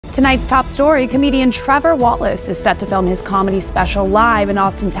Tonight's top story, comedian Trevor Wallace is set to film his comedy special live in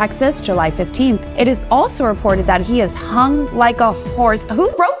Austin, Texas, July 15th. It is also reported that he is hung like a horse. Who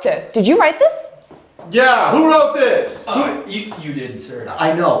wrote this? Did you write this? Yeah, who wrote this? You did, sir.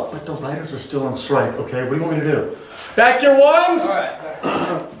 I know, but the writers are still on strike, okay? What do you want me to do? Back your ones?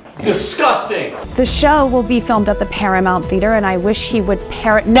 Alright. Disgusting. The show will be filmed at the Paramount Theater, and I wish he would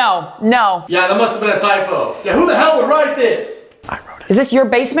No. Yeah, that must have been a typo. Yeah, who the hell would write this? I wrote it. Is this your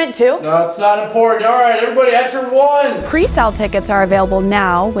basement too? No, it's not important. All right, everybody at your one. Pre-sale tickets are available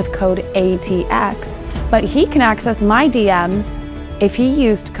now with code ATX, but he can access my DMs if he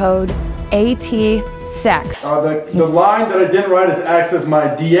used code ATSEX. The line that I didn't write is access my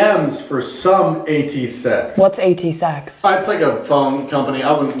DMs for some AT-sex. What's ATSEX? It's like a phone company.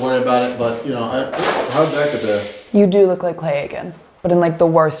 I wouldn't worry about it, but you know, how'd that get there? You do look like Clay Aiken, but in like the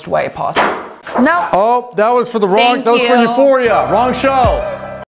worst way possible. No. Oh, that was for the wrong. Thank that was for you. Euphoria. Wrong show.